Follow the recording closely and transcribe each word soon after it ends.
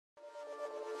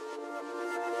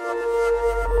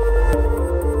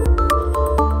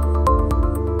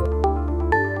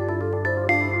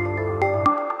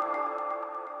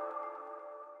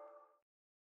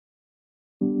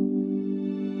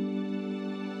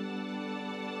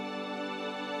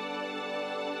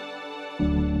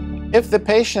If the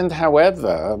patient,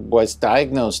 however, was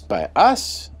diagnosed by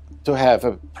us to have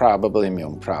a probable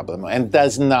immune problem and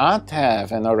does not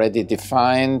have an already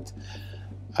defined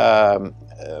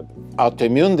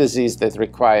autoimmune disease that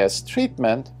requires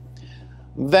treatment,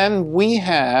 then we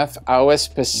have our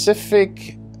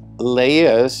specific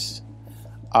layers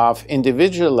of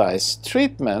individualized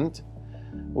treatment,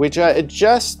 which are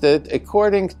adjusted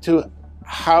according to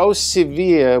how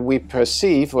severe we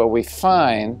perceive or we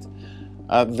find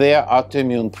their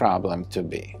autoimmune problem to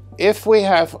be. If we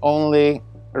have only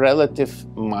relative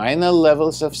minor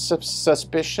levels of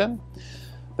suspicion,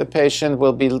 the patient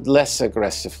will be less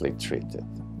aggressively treated.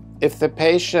 If the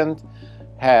patient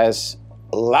has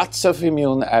lots of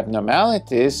immune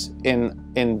abnormalities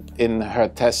in her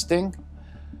testing,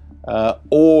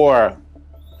 or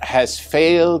has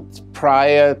failed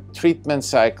prior treatment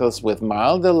cycles with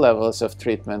milder levels of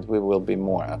treatment, we will be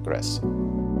more aggressive.